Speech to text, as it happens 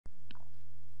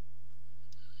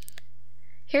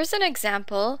Here's an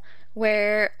example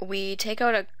where we take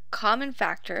out a common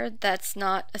factor that's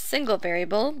not a single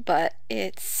variable, but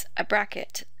it's a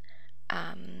bracket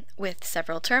with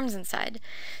several terms inside.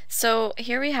 So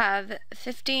here we have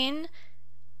 15,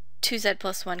 2z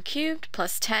plus 1 cubed,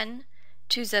 plus 10,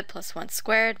 2z plus 1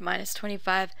 squared, minus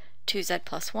 25, 2z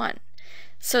plus 1.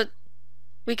 So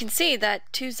we can see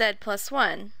that 2z plus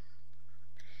 1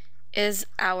 is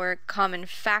our common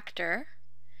factor,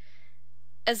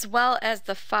 as well as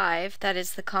the 5, that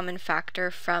is the common factor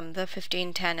from the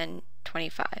 15, 10, and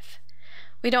 25.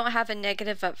 We don't have a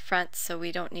negative up front, so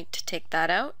we don't need to take that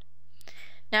out.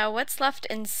 Now what's left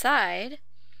inside?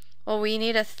 Well, we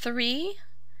need a 3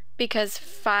 because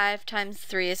 5 times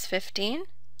 3 is 15.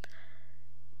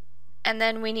 And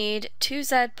then we need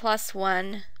 2z plus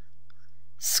 1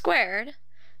 squared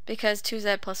because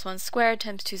 2z plus 1 squared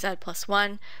times 2z plus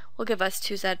 1 will give us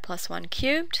 2z plus 1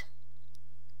 cubed,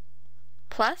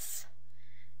 plus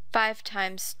 5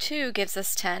 times 2 gives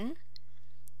us 10,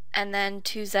 and then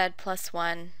 2z plus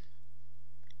 1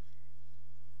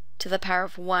 to the power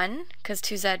of 1, because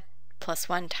 2z plus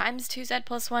 1 times 2z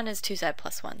plus 1 is 2z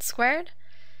plus 1 squared,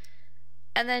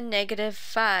 and then negative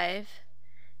 5,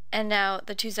 and now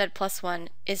the 2z plus 1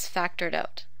 is factored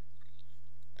out.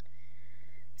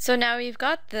 So now we've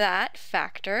got that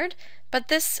factored, but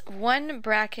this one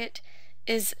bracket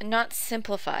is not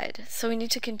simplified, so we need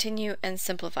to continue and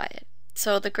simplify it.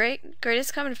 So the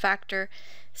greatest common factor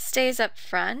stays up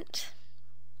front,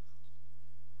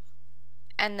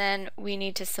 and then we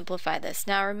need to simplify this.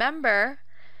 Now remember,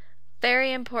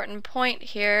 very important point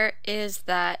here is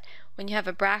that when you have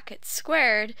a bracket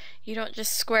squared, you don't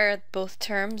just square both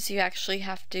terms, you actually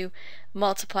have to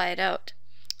multiply it out.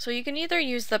 So you can either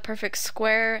use the perfect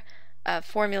square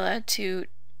formula to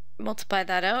multiply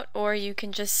that out, or you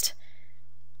can just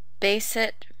base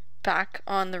it back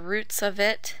on the roots of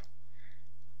it.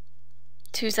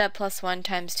 2z plus 1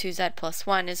 times 2z plus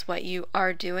 1 is what you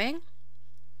are doing.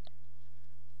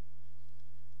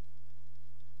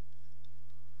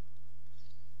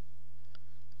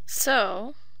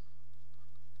 So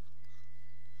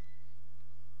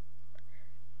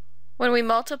when we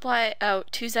multiply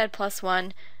out 2z plus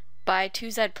 1 by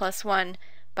 2z plus 1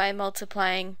 by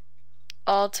multiplying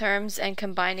all terms and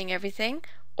combining everything,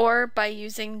 or by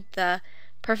using the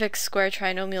perfect square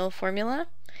trinomial formula,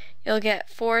 you'll get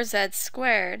 4z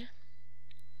squared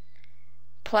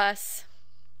plus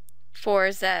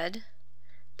 4z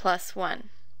plus 1.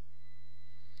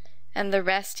 And the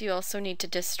rest you also need to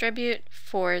distribute,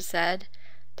 4z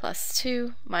plus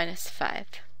 2 minus 5.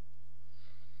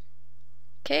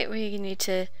 Okay, we need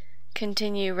to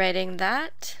continue writing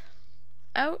that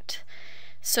out.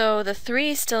 So the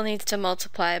 3 still needs to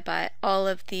multiply by all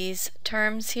of these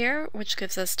terms here, which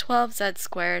gives us 12z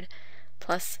squared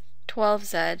plus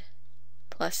 12z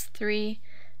plus 3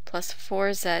 plus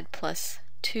 4z plus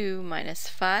 2 minus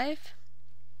 5.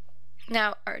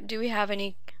 Now, do we have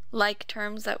any like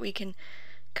terms that we can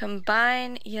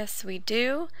combine? Yes, we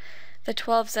do. The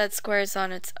 12z squared is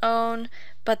on its own,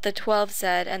 but the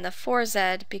 12z and the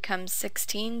 4z becomes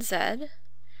 16z,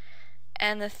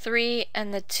 and the 3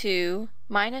 and the 2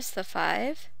 minus the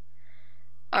 5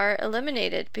 are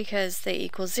eliminated because they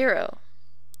equal 0.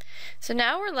 So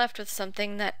now we're left with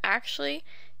something that actually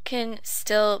can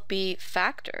still be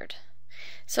factored.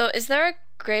 So is there a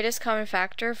greatest common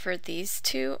factor for these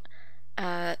two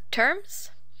terms?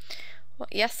 Well,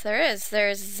 yes, there is.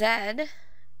 There's z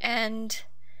and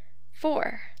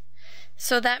 4.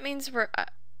 So that means we're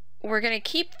going to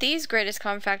keep these greatest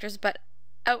common factors, but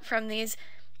out from these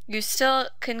you still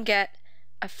can get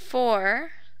a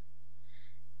 4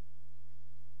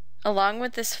 along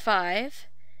with this 5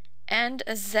 and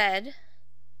a z,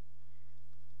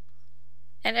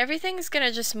 and everything's going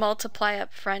to just multiply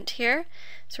up front here,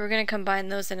 so we're going to combine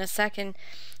those in a second.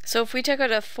 So if we took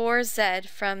out a 4z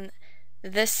from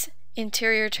this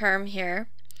interior term here,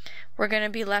 we're going to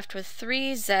be left with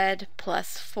 3z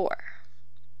plus 4.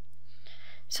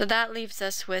 So that leaves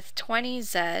us with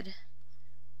 20z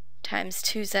times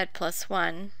 2z plus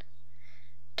 1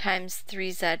 times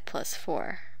 3z plus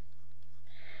 4.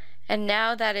 And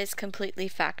now that is completely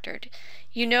factored.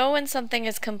 You know when something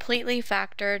is completely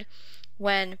factored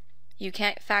when you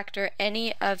can't factor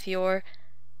any of your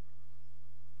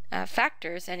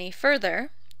factors any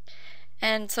further.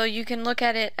 And so you can look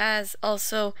at it as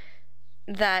also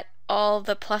that all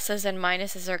the pluses and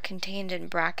minuses are contained in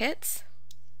brackets,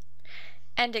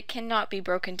 and it cannot be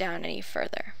broken down any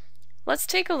further. Let's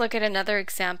take a look at another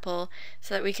example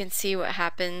so that we can see what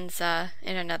happens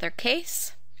in another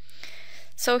case.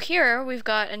 So here we've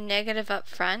got a negative up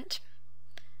front,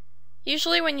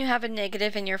 Usually when you have a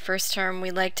negative in your first term,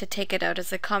 we like to take it out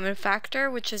as a common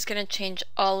factor, which is going to change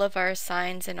all of our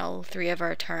signs in all three of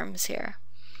our terms here.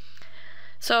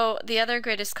 So the other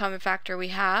greatest common factor we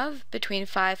have between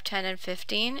 5, 10, and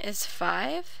 15 is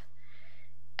 5,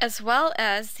 as well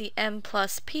as the m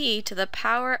plus p to the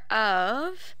power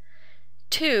of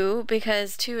 2,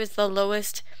 because 2 is the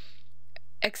lowest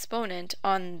exponent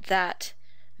on that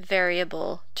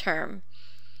variable term.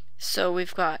 So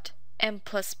we've got m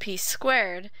plus p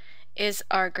squared is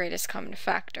our greatest common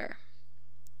factor.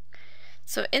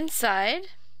 So inside,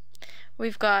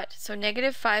 we've got, so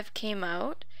negative 5 came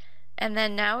out, and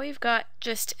then now we've got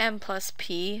just m plus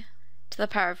p to the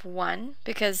power of 1,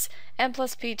 because m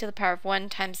plus p to the power of 1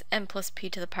 times m plus p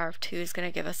to the power of 2 is going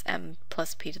to give us m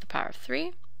plus p to the power of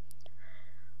 3.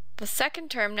 The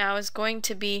second term now is going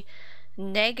to be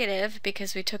negative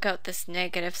because we took out this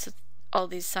negative, so all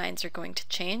these signs are going to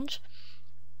change.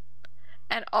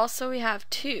 And also we have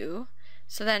 2,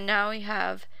 so then now we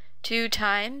have 2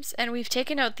 times, and we've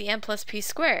taken out the m plus p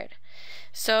squared.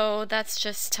 So that's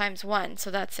just times 1, so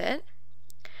that's it.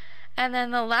 And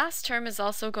then the last term is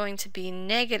also going to be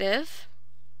negative,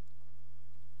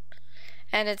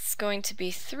 and it's going to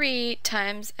be 3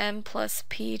 times m plus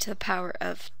p to the power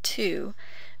of 2,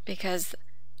 because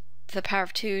the power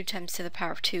of 2 times to the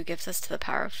power of 2 gives us to the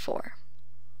power of 4.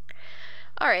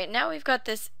 Alright, now we've got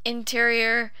this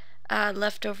interior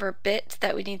leftover bit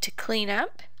that we need to clean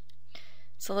up.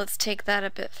 So let's take that a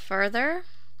bit further.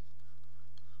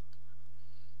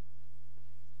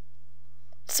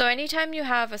 So anytime you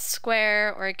have a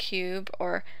square or a cube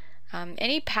or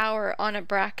any power on a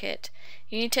bracket,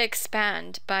 you need to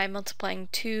expand by multiplying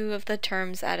 2 of the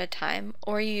terms at a time,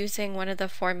 or using one of the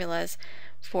formulas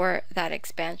for that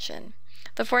expansion.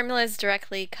 The formulas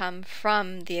directly come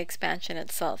from the expansion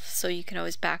itself, so you can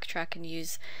always backtrack and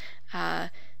use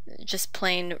just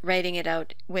plain writing it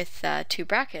out with 2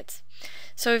 brackets.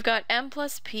 So we've got m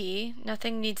plus p,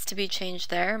 nothing needs to be changed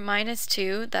there, minus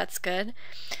 2, that's good.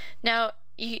 Now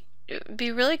you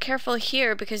be really careful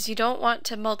here because you don't want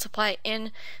to multiply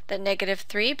in the negative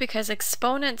 3 because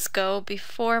exponents go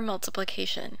before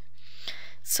multiplication.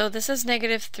 So this is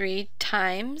negative 3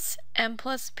 times m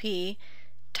plus p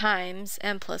times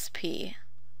m plus p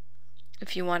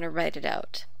if you want to write it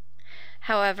out.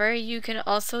 However, you can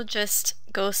also just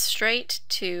go straight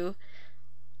to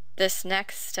this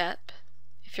next step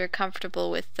if you're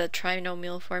comfortable with the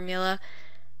trinomial formula.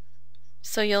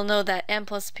 So you'll know that m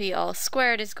plus p all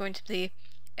squared is going to be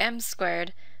m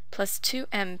squared plus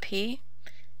 2mp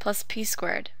plus p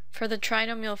squared. For the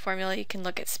trinomial formula, you can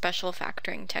look at special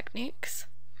factoring techniques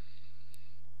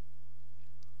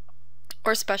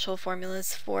or special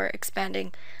formulas for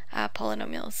expanding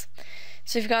polynomials.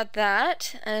 So you've got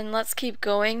that, and let's keep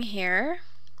going here.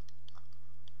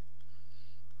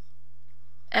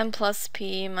 m plus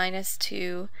p minus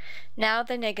 2. Now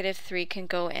the negative 3 can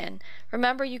go in.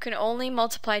 Remember, you can only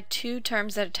multiply 2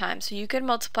 terms at a time, so you can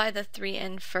multiply the 3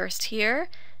 in first here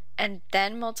and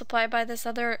then multiply by this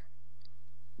other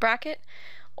bracket,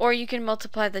 or you can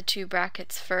multiply the 2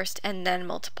 brackets first and then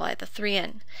multiply the 3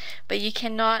 in. But you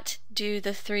cannot do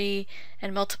the 3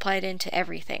 and multiply it into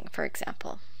everything, for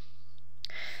example.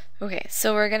 Okay,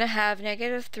 so we're going to have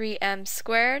negative 3m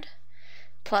squared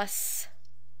plus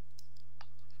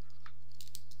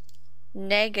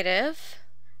negative,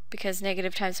 because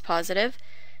negative times positive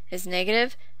is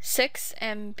negative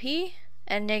 6mp,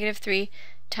 and negative 3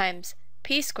 times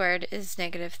p squared is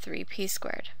negative 3p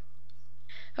squared.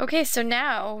 Okay, so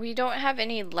now we don't have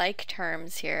any like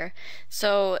terms here,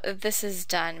 so this is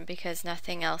done because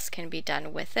nothing else can be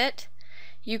done with it.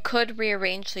 You could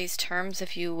rearrange these terms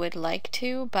if you would like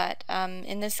to, but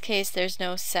in this case there's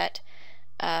no set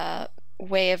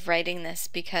way of writing this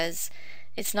because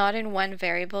it's not in one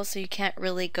variable, so you can't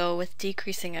really go with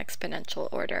decreasing exponential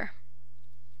order.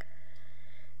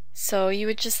 So you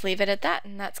would just leave it at that,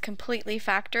 and that's completely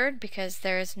factored because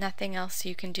there is nothing else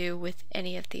you can do with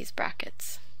any of these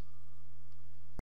brackets.